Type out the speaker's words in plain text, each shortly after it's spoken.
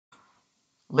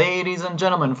Ladies and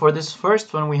gentlemen, for this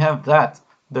first one we have that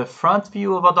the front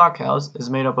view of a doghouse is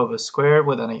made up of a square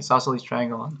with an isosceles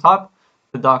triangle on top.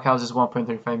 The doghouse is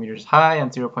 1.35 meters high and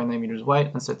 0.9 meters wide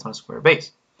and sits on a square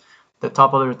base. The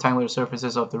top of the rectangular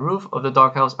surfaces of the roof of the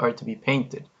doghouse are to be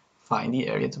painted. Find the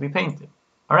area to be painted.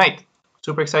 Alright,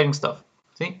 super exciting stuff.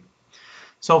 See?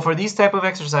 So for these type of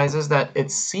exercises that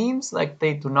it seems like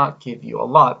they do not give you a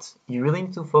lot, you really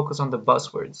need to focus on the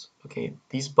buzzwords. Okay,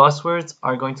 these buzzwords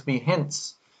are going to be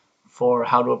hints for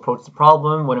how to approach the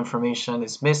problem, what information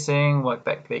is missing, what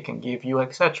that they can give you,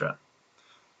 etc.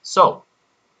 So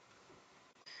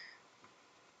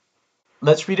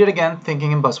let's read it again,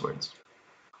 thinking in buzzwords.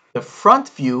 The front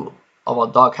view of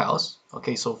a doghouse,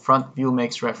 okay, so front view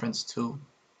makes reference to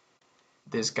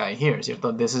this guy here.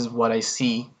 So this is what I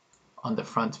see on the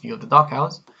front view of the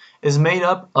doghouse, is made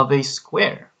up of a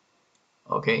square.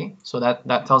 Okay, so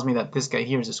that tells me that this guy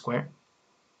here is a square.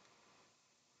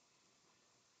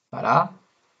 Ta-da.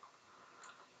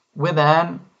 With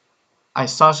an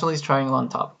isosceles triangle on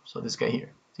top. So this guy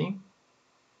here. See?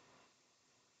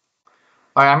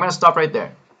 All right, I'm going to stop right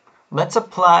there. Let's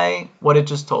apply what it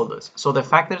just told us. So the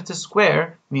fact that it's a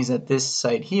square means that this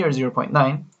side here,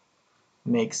 0.9,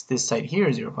 makes this side here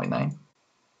 0.9,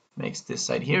 makes this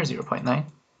side here 0.9,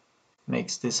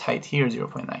 makes this height here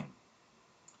 0.9.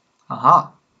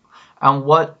 Aha. And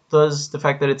what does the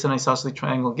fact that it's an isosceles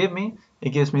triangle give me?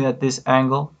 It gives me that this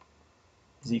angle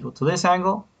is equal to this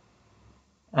angle,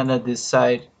 and that this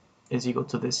side is equal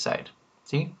to this side.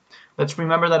 See? Let's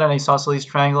remember that an isosceles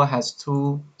triangle has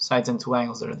two sides and two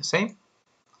angles that are the same,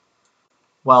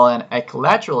 while an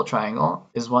equilateral triangle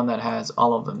is one that has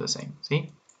all of them the same.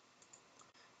 See?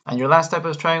 And your last type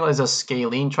of triangle is a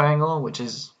scalene triangle, which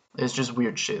is just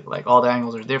weird shit. Like all the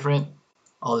angles are different,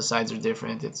 all the sides are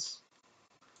different. It's,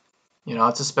 you know,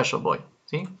 it's a special boy.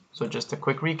 See? So just a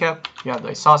quick recap. You have the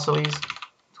isosceles,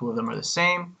 two of them are the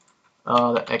same.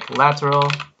 The equilateral,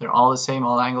 they're all the same,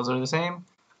 all angles are the same.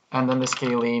 And then the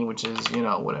scalene, which is, you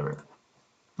know, whatever.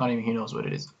 Not even he knows what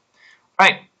it is.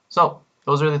 Right, so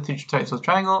those are the three types of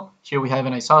triangle. Here we have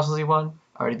an isosceles one.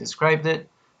 I already described it.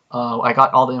 I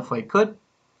got all the info I could.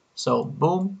 So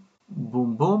boom,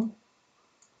 boom, boom.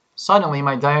 Suddenly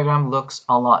my diagram looks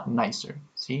a lot nicer.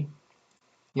 See?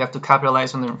 You have to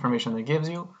capitalize on the information that it gives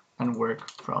you and work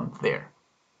from there.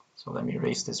 So let me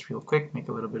erase this real quick, make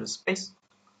a little bit of space.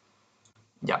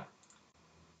 Yeah.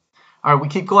 All right, we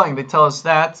keep going. They tell us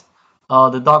that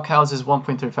the doghouse is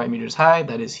 1.35 meters high.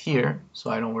 That is here, so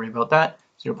I don't worry about that.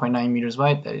 0.9 meters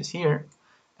wide. That is here,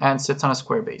 and sits on a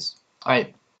square base. All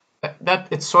right, that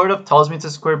it sort of tells me it's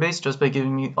a square base just by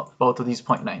giving me both of these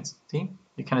 0.9s. See,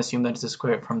 you can assume that it's a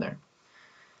square from there.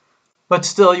 But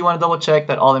still, you want to double check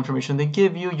that all the information they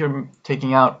give you, you're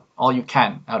taking out all you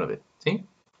can out of it. See?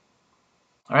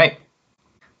 All right.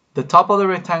 The top of the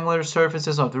rectangular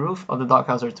surfaces of the roof of the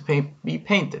doghouse are to be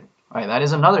painted. All right, that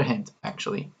is another hint,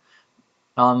 actually,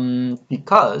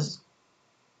 because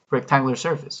rectangular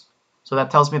surface. So that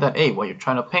tells me that, hey, what you're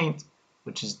trying to paint,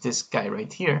 which is this guy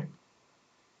right here,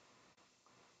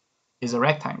 is a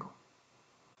rectangle.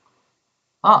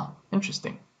 Ah,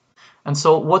 interesting. And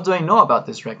so what do I know about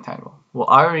this rectangle? Well,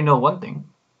 I already know one thing.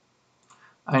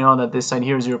 I know that this side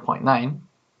here, 0.9,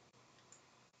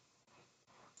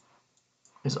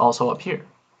 is also up here.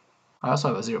 I also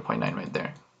have a 0.9 right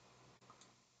there.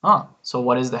 Ah, so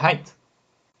what is the height?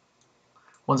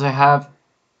 Once I have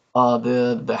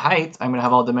the height, I'm going to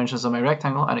have all dimensions of my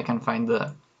rectangle, and I can find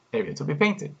the area to be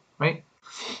painted, right?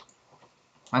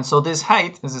 And so this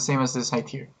height is the same as this height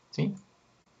here. See?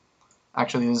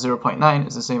 Actually, the 0.9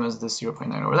 is the same as this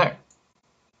 0.9 over there.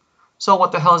 So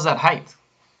what the hell is that height?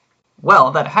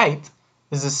 Well, that height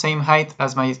is the same height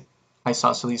as my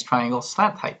isosceles triangle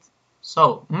slant height.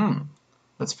 So,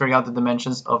 let's figure out the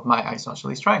dimensions of my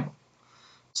isosceles triangle.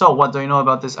 So what do I know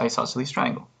about this isosceles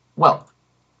triangle? Well,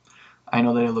 I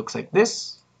know that it looks like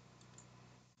this,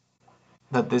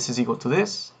 that this is equal to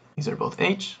this, these are both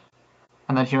h,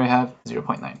 and that here I have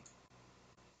 0.9. All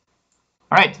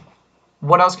right,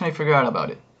 what else can I figure out about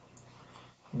it?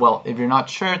 Well, if you're not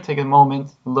sure, take a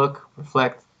moment, look,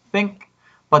 reflect, think,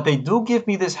 but they do give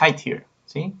me this height here,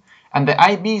 see? And the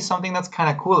IB, something that's kind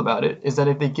of cool about it, is that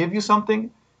if they give you something,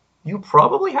 you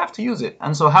probably have to use it.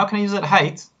 And so how can I use that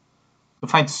height to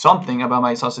find something about my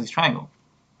isosceles triangle?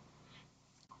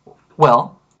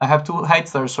 Well, I have two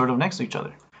heights that are sort of next to each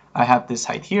other. I have this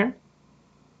height here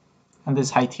and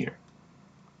this height here.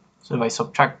 So if I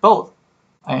subtract both,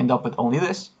 I end up with only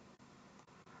this,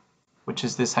 which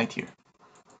is this height here.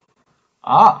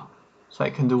 Ah, so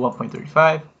I can do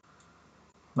 1.35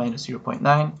 minus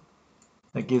 0.9.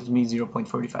 That gives me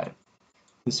 0.45.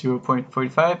 The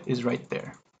 0.45 is right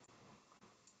there.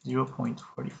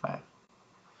 0.45.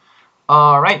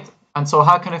 All right, and so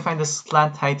how can I find the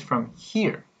slant height from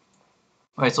here?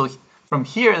 All right, so from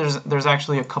here, there's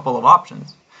actually a couple of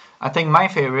options. I think my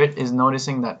favorite is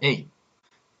noticing that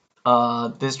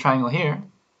this triangle here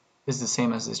is the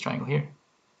same as this triangle here.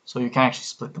 So you can actually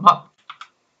split them up.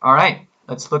 All right,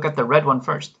 let's look at the red one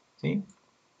first. See,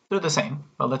 they're the same,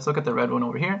 but let's look at the red one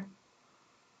over here.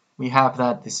 We have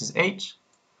that this is h,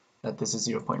 that this is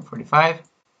 0.45,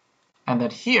 and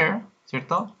that here,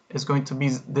 ¿cierto?, is going to be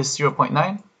this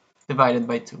 0.9 divided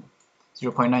by 2.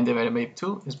 0.9 divided by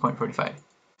 2 is 0.45.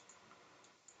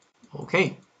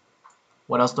 Okay,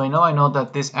 what else do I know? I know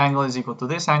that this angle is equal to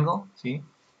this angle, see,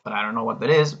 but I don't know what that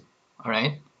is. All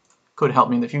right, could help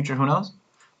me in the future, who knows?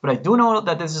 But I do know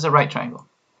that this is a right triangle.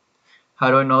 How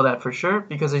do I know that for sure?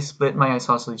 Because I split my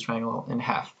isosceles triangle in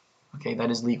half. Okay, that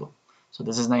is legal. So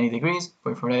this is 90 degrees,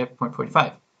 0.45,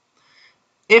 0.45.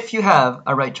 If you have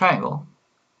a right triangle,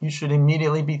 you should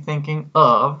immediately be thinking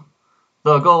of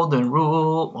the golden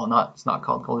rule. Well, it's not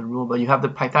called golden rule, but you have the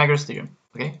Pythagoras theorem,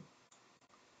 okay?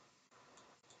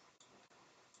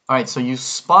 All right, so you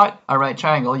spot a right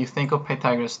triangle, you think of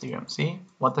Pythagoras theorem. See,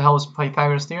 what the hell is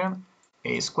Pythagoras theorem?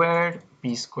 A squared,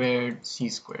 b squared, c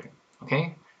squared,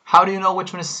 okay? How do you know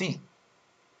which one is c?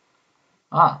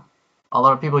 A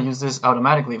lot of people use this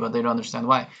automatically, but they don't understand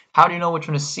why. How do you know which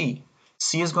one is c?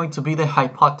 C is going to be the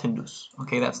hypotenuse,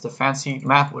 okay? That's the fancy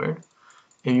math word.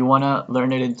 If you want to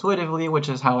learn it intuitively, which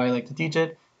is how I like to teach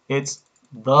it, it's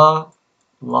the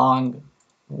long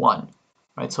one,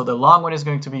 right? So the long one is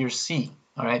going to be your c,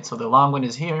 all right? So the long one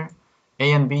is here.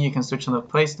 A and B, you can switch them in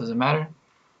place, doesn't matter.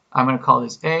 I'm going to call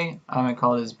this A, I'm going to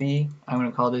call this B, I'm going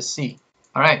to call this C.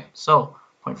 All right, so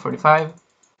 0.45,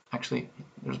 actually,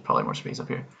 there's probably more space up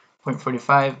here.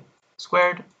 0.45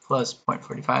 squared plus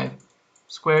 0.45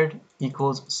 squared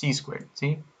equals c squared.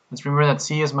 See? Let's remember that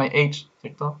c is my h,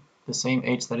 ¿cierto? The same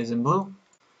h that is in blue.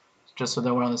 Just so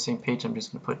that we're on the same page, I'm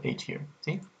just going to put h here.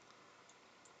 See?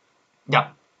 Yeah.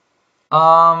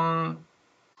 All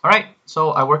right,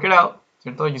 so I work it out,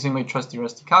 ¿cierto? Using my trusty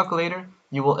rusty calculator.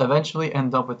 You will eventually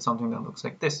end up with something that looks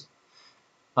like this.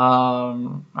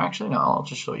 Actually, no, I'll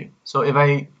just show you. So if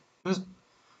I use,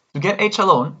 to get h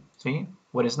alone, see,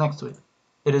 what is next to it?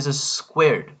 It is a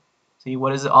squared. See,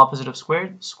 what is the opposite of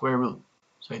squared? Square root.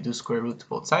 So I do square root to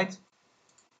both sides,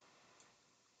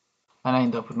 and I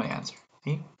end up with my answer.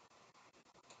 See?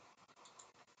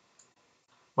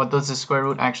 What does the square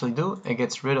root actually do? It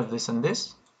gets rid of this and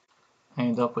this. I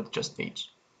end up with just h.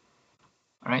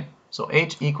 All right, so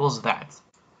h equals that.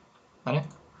 Got it?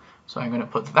 So I'm going to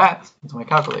put that into my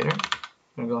calculator. I'm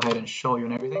going to go ahead and show you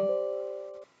and everything.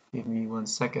 Give me 1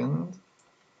 second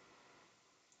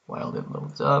while it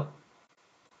loads up.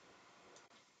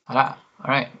 All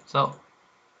right, so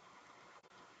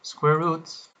square root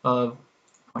of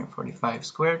 0.45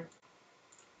 squared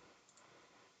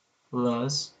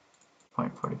plus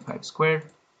 0.45 squared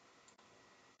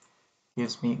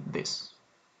gives me this.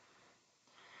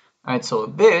 All right, so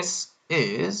this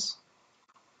is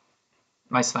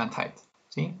my slant height.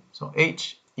 See, so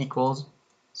h equals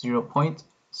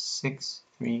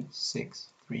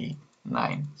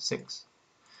 0.636396.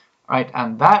 All right,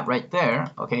 and that right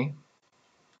there, okay,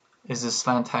 is the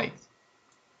slant height.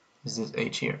 Is this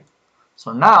h here?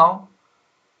 So now,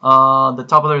 the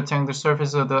top of the rectangular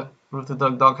surface of the roof of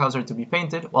the doghouse are to be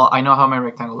painted. Well, I know how my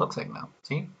rectangle looks like now.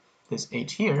 See, this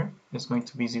h here is going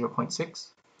to be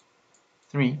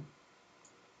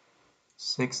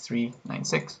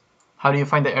 0.636396. How do you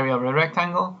find the area of a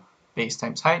rectangle? Base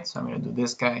times height. So I'm going to do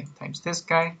this guy times this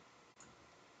guy.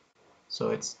 So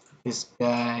it's this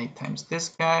guy times this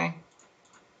guy.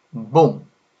 Boom,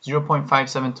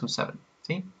 0.5727.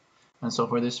 See? And so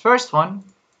for this first one,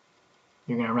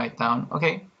 you're going to write down,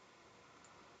 okay,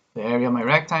 the area of my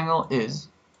rectangle is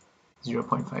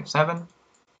 0.5727.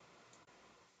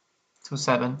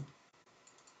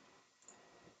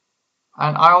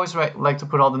 And I always like to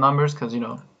put all the numbers because, you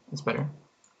know, it's better.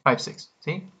 56.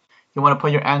 See? You want to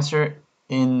put your answer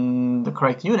in the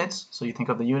correct units. So you think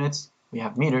of the units. We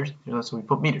have meters, so we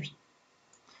put meters.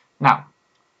 Now,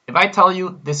 if I tell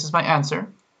you this is my answer,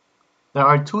 there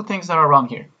are two things that are wrong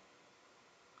here.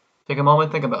 Take a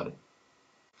moment, think about it.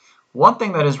 One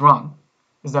thing that is wrong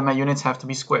is that my units have to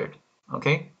be squared.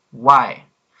 Okay? Why?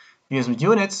 Because with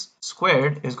units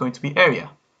squared is going to be area.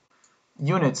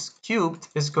 Units cubed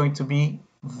is going to be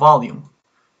volume.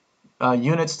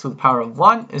 Units to the power of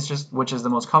 1 is just, which is the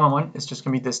most common one, is just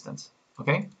going to be distance.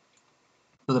 Okay?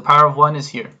 So the power of 1 is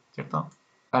here. ¿Cierto?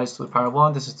 That is to the power of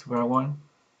 1. This is to the power of 1.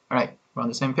 All right, we're on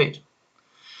the same page.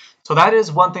 So that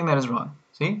is one thing that is wrong.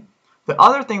 See? The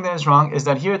other thing that is wrong is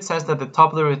that here it says that the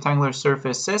top of the rectangular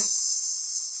surface is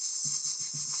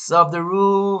parts of the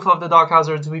roof of the doghouse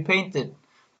are to be painted.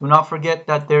 Do not forget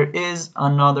that there is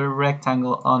another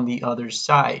rectangle on the other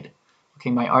side. Okay,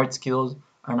 my art skills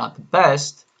are not the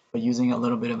best, but using a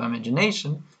little bit of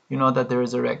imagination, you know that there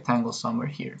is a rectangle somewhere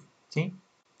here. See?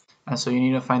 And so you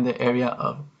need to find the area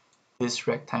of this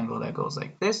rectangle that goes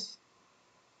like this,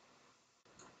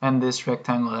 and this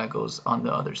rectangle that goes on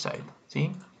the other side.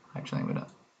 See? Actually, I'm gonna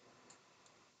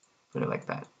put it like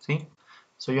that. See?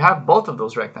 So you have both of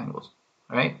those rectangles,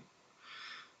 all right?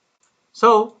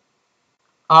 So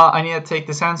I need to take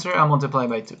this answer and multiply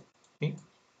by 2. Okay?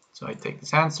 So I take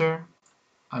this answer,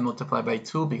 I multiply by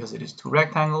 2 because it is 2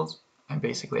 rectangles. I'm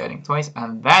basically adding twice,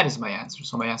 and that is my answer.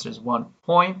 So my answer is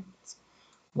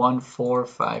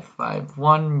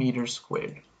 1.14551 meters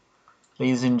squared.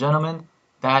 Ladies and gentlemen,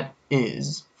 that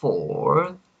is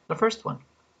for the first one.